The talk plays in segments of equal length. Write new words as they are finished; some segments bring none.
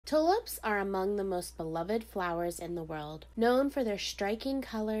Tulips are among the most beloved flowers in the world, known for their striking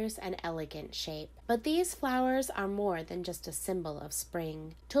colors and elegant shape. But these flowers are more than just a symbol of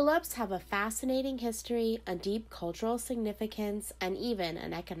spring. Tulips have a fascinating history, a deep cultural significance, and even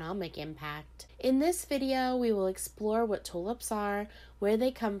an economic impact. In this video, we will explore what tulips are, where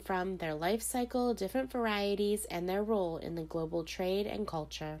they come from, their life cycle, different varieties, and their role in the global trade and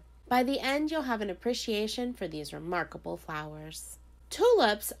culture. By the end, you'll have an appreciation for these remarkable flowers.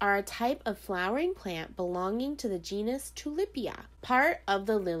 Tulips are a type of flowering plant belonging to the genus Tulipia, part of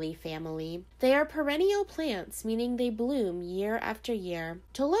the lily family. They are perennial plants, meaning they bloom year after year.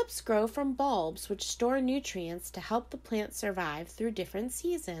 Tulips grow from bulbs which store nutrients to help the plant survive through different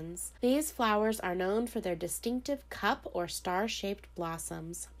seasons. These flowers are known for their distinctive cup or star-shaped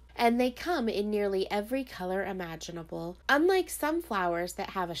blossoms, and they come in nearly every color imaginable. Unlike some flowers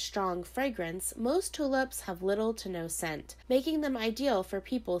that have a strong fragrance, most tulips have little to no scent, making them ideal for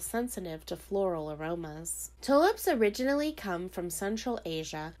people sensitive to floral aromas. Tulips originally come from Central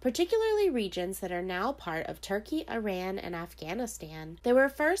Asia, particularly regions that are now part of Turkey, Iran, and Afghanistan. They were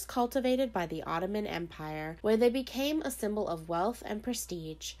first cultivated by the Ottoman Empire, where they became a symbol of wealth and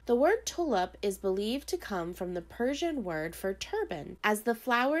prestige. The word tulip is believed to come from the Persian word for turban, as the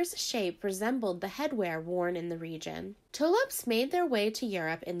flower's shape resembled the headwear worn in the region. Tulips made their way to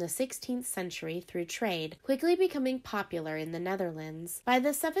Europe in the 16th century through trade, quickly becoming popular in the Netherlands. By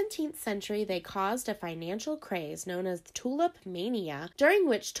the 17th century, they caused a financial craze known as Tulip Mania, during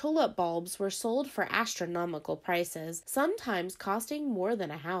which tulip bulbs were sold for astronomical prices, sometimes costing more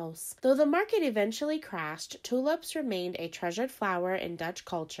than a house. Though the market eventually crashed, tulips remained a treasured flower in Dutch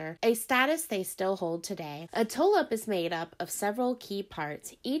culture, a status they still hold today. A tulip is made up of several key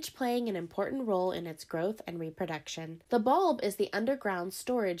parts, each playing an important role in its growth and reproduction. The bulb is the underground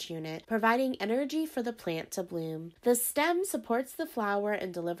storage unit, providing energy for the plant to bloom. The stem supports the flower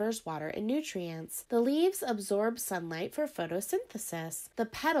and delivers water and nutrients. The leaves absorb sunlight for photosynthesis. The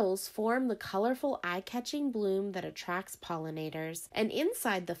petals form the colorful, eye-catching bloom that attracts pollinators. And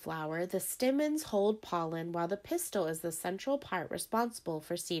inside the flower, the stamens hold pollen, while the pistil is the central part responsible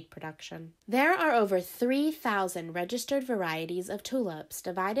for seed production. There are over 3,000 registered varieties of tulips,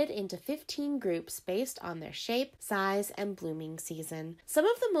 divided into 15 groups based on their shape, size, and blooming season. Some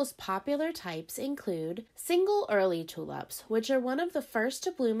of the most popular types include single early tulips, which are one of the first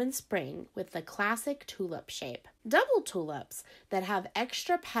to bloom in spring with the classic tulip shape. Double tulips that have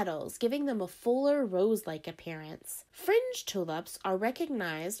extra petals, giving them a fuller rose-like appearance. Fringe tulips are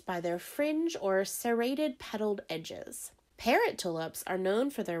recognized by their fringe or serrated petaled edges. Parrot tulips are known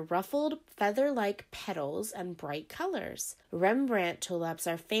for their ruffled, feather-like petals and bright colors. Rembrandt tulips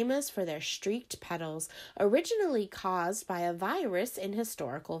are famous for their streaked petals, originally caused by a virus in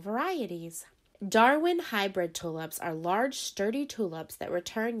historical varieties. Darwin hybrid tulips are large, sturdy tulips that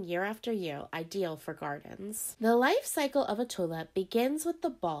return year after year, ideal for gardens. The life cycle of a tulip begins with the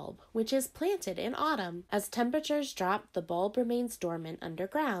bulb, which is planted in autumn. As temperatures drop, the bulb remains dormant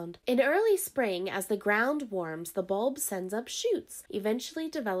underground. In early spring, as the ground warms, the bulb sends up shoots, eventually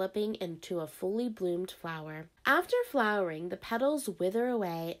developing into a fully bloomed flower. After flowering, the petals wither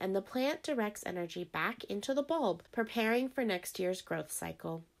away and the plant directs energy back into the bulb, preparing for next year's growth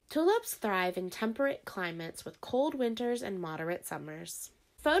cycle. Tulips thrive in temperate climates with cold winters and moderate summers.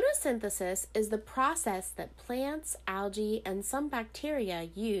 Photosynthesis is the process that plants, algae, and some bacteria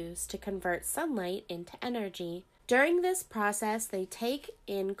use to convert sunlight into energy. During this process, they take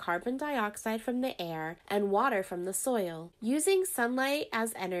in carbon dioxide from the air and water from the soil. Using sunlight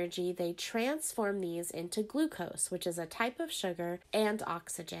as energy, they transform these into glucose, which is a type of sugar, and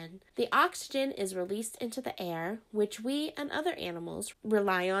oxygen. The oxygen is released into the air, which we and other animals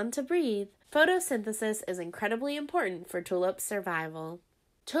rely on to breathe. Photosynthesis is incredibly important for tulip survival.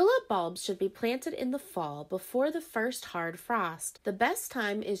 Tulip bulbs should be planted in the fall before the first hard frost. The best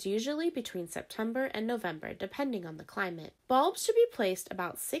time is usually between September and November, depending on the climate. Bulbs should be placed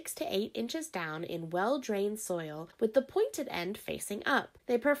about 6 to 8 inches down in well-drained soil with the pointed end facing up.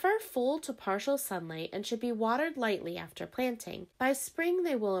 They prefer full to partial sunlight and should be watered lightly after planting. By spring,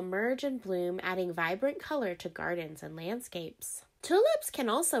 they will emerge and bloom, adding vibrant color to gardens and landscapes. Tulips can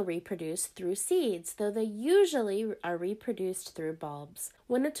also reproduce through seeds, though they usually are reproduced through bulbs.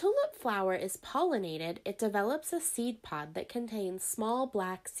 When a tulip flower is pollinated, it develops a seed pod that contains small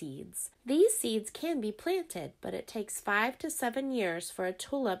black seeds. These seeds can be planted, but it takes 5 to 7 years for a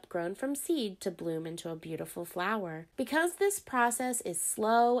tulip grown from seed to bloom into a beautiful flower. Because this process is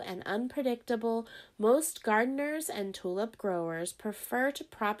slow and unpredictable, most gardeners and tulip growers prefer to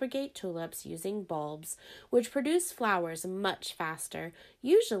propagate tulips using bulbs, which produce flowers much faster,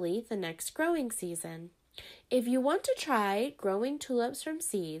 usually the next growing season. If you want to try growing tulips from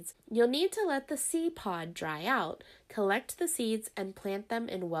seeds, you'll need to let the seed pod dry out, collect the seeds, and plant them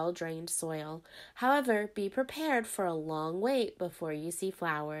in well-drained soil. However, be prepared for a long wait before you see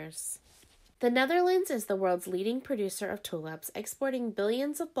flowers. The Netherlands is the world's leading producer of tulips, exporting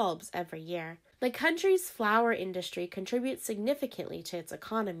billions of bulbs every year. The country's flower industry contributes significantly to its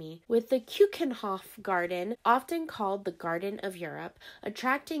economy, with the Keukenhof Garden, often called the Garden of Europe,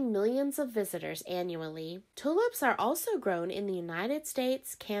 attracting millions of visitors annually. Tulips are also grown in the United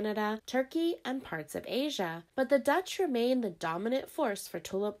States, Canada, Turkey, and parts of Asia, but the Dutch remain the dominant force for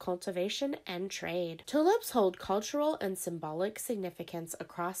tulip cultivation and trade. Tulips hold cultural and symbolic significance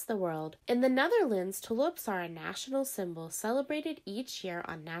across the world. In the Netherlands, tulips are a national symbol celebrated each year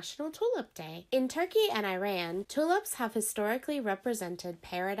on National Tulip Day. In Turkey and Iran, tulips have historically represented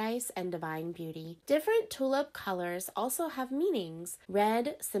paradise and divine beauty. Different tulip colors also have meanings.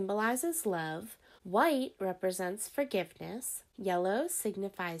 Red symbolizes love, white represents forgiveness, yellow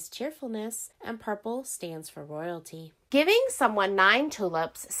signifies cheerfulness, and purple stands for royalty. Giving someone 9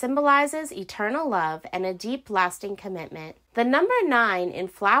 tulips symbolizes eternal love and a deep, lasting commitment. The number 9 in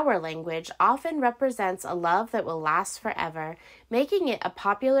flower language often represents a love that will last forever, making it a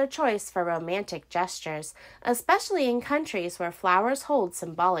popular choice for romantic gestures, especially in countries where flowers hold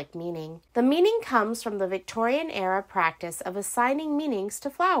symbolic meaning. The meaning comes from the Victorian-era practice of assigning meanings to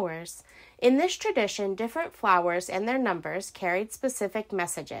flowers. In this tradition, different flowers and their numbers carried specific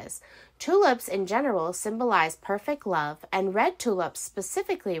messages. Tulips in general symbolize perfect love, and red tulips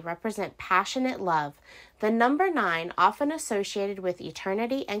specifically represent passionate love. The number 9, often associated with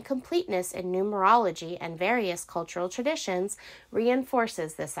eternity and completeness in numerology and various cultural traditions,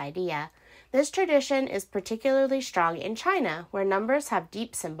 reinforces this idea. This tradition is particularly strong in China, where numbers have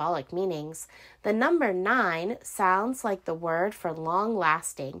deep symbolic meanings. The number 9 sounds like the word for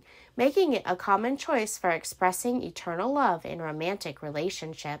long-lasting, making it a common choice for expressing eternal love in romantic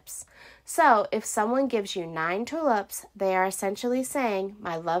relationships. So, if someone gives you 9 tulips, they are essentially saying,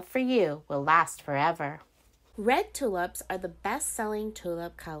 "My love for you will last forever." Red tulips are the best-selling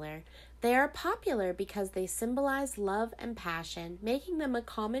tulip color. They are popular because they symbolize love and passion, making them a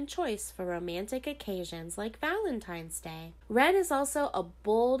common choice for romantic occasions like Valentine's Day. Red is also a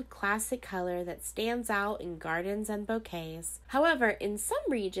bold, classic color that stands out in gardens and bouquets. However, in some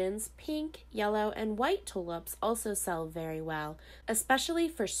regions, pink, yellow, and white tulips also sell very well, especially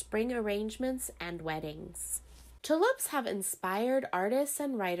for spring arrangements and weddings. Tulips have inspired artists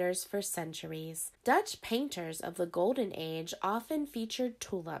and writers for centuries. Dutch painters of the Golden Age often featured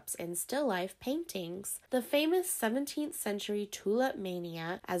tulips in still-life paintings. The famous 17th century Tulip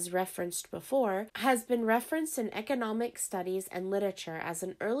Mania, as referenced before, has been referenced in economic studies and literature as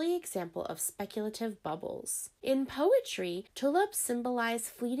an early example of speculative bubbles. In poetry, tulips symbolize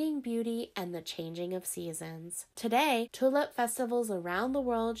fleeting beauty and the changing of seasons. Today, tulip festivals around the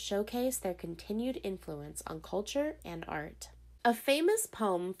world showcase their continued influence on culture and art. A famous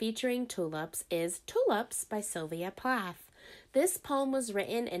poem featuring tulips is Tulips by Sylvia Plath. This poem was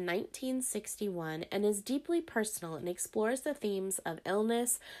written in 1961 and is deeply personal and explores the themes of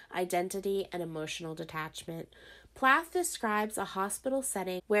illness, identity, and emotional detachment. Plath describes a hospital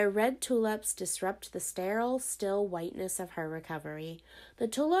setting where red tulips disrupt the sterile, still whiteness of her recovery. The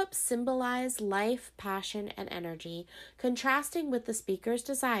tulips symbolize life, passion, and energy, contrasting with the speaker's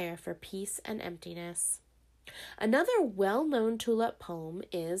desire for peace and emptiness. Another well-known tulip poem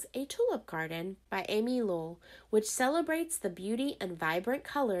is A Tulip Garden by Amy Lowell, which celebrates the beauty and vibrant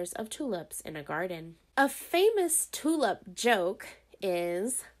colors of tulips in a garden. A famous tulip joke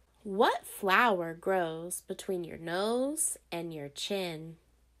is, "What flower grows between your nose and your chin?"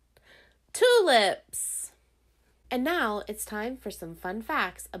 Tulips! And now it's time for some fun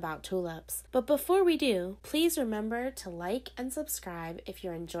facts about tulips. But before we do, please remember to like and subscribe if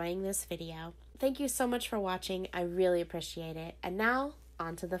you're enjoying this video. Thank you so much for watching. I really appreciate it. And now,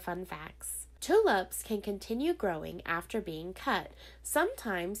 on to the fun facts. Tulips can continue growing after being cut,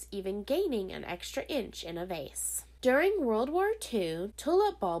 sometimes even gaining an extra inch in a vase. During World War II,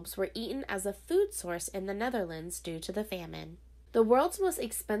 tulip bulbs were eaten as a food source in the Netherlands due to the famine. The world's most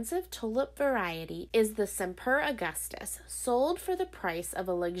expensive tulip variety is the Semper Augustus, sold for the price of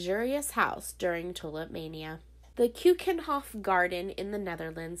a luxurious house during Tulip Mania. The Keukenhof Garden in the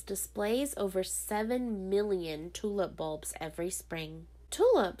Netherlands displays over 7 million tulip bulbs every spring.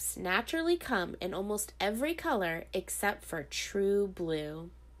 Tulips naturally come in almost every color except for true blue.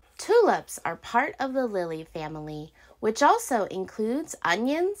 Tulips are part of the lily family, which also includes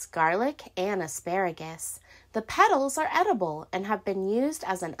onions, garlic, and asparagus. The petals are edible and have been used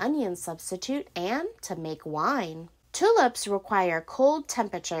as an onion substitute and to make wine. Tulips require cold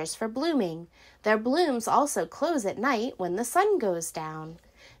temperatures for blooming. Their blooms also close at night when the sun goes down.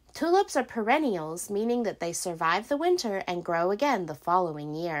 Tulips are perennials, meaning that they survive the winter and grow again the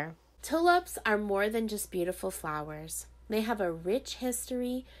following year. Tulips are more than just beautiful flowers. They have a rich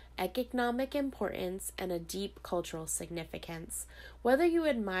history, economic importance, and a deep cultural significance. Whether you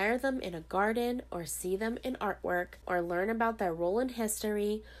admire them in a garden or see them in artwork or learn about their role in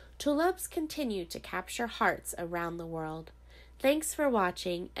history, tulips continue to capture hearts around the world. Thanks for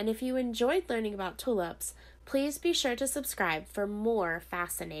watching, and if you enjoyed learning about tulips, please be sure to subscribe for more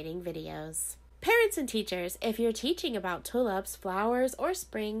fascinating videos. Parents and teachers, if you're teaching about tulips, flowers, or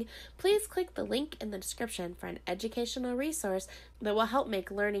spring, please click the link in the description for an educational resource that will help make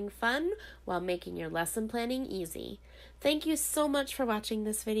learning fun while making your lesson planning easy. Thank you so much for watching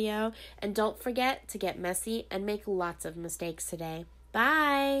this video, and don't forget to get messy and make lots of mistakes today.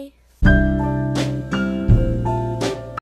 Bye!